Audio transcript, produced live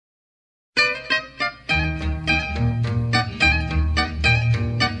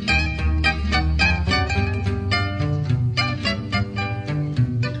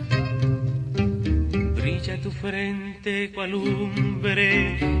frente cual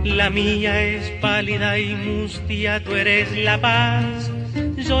lumbre, la mía es pálida y mustia, tú eres la paz,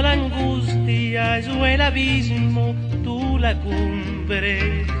 yo la angustia, yo el abismo, tú la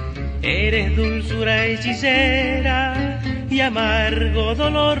cumbre. Eres dulzura hechicera y amargo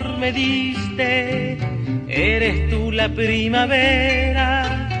dolor me diste. Eres tú la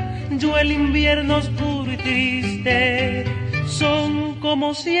primavera, yo el invierno oscuro y triste. Son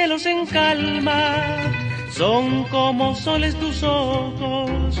como cielos en calma, son como soles tus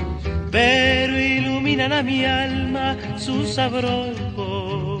ojos, pero iluminan a mi alma sus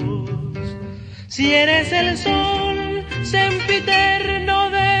abrojos. Si eres el sol sempiterno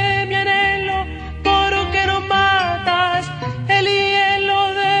de mi anhelo, ¿por qué no matas el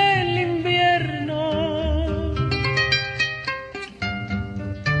hielo del invierno?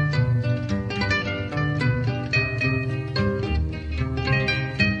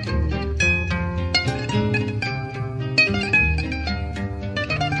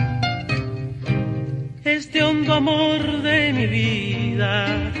 Este hondo amor de mi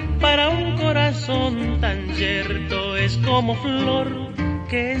vida para un corazón tan yerto es como flor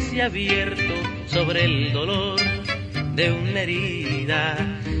que se ha abierto sobre el dolor de una herida.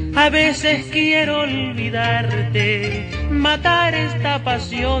 A veces quiero olvidarte, matar esta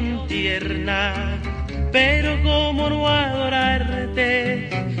pasión tierna, pero cómo no adorarte,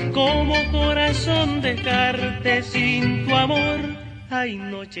 como corazón dejarte sin tu amor. Hay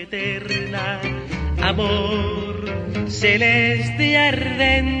noche eterna, amor celeste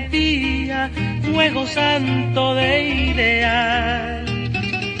ardentía, fuego santo de ideal.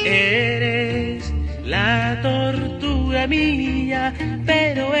 Eres la tortura mía,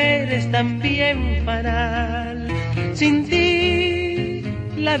 pero eres también fanal. Sin ti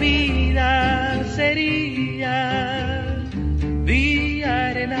la vida sería vía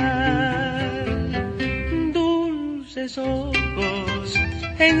arenal. Dulces ojos,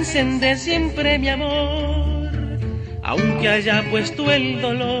 encende siempre mi amor, aunque haya puesto el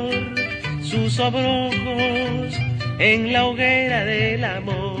dolor sus abrojos en la hoguera del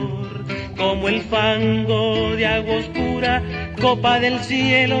amor. Como el fango de agua oscura, copa del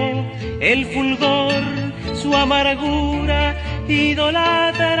cielo, el fulgor, su amargura,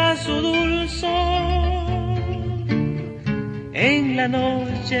 idolatra su dulzor. En la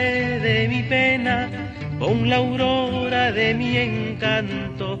noche de mi pena, con la aurora de mi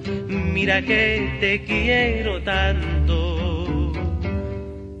encanto, mira que te quiero tanto.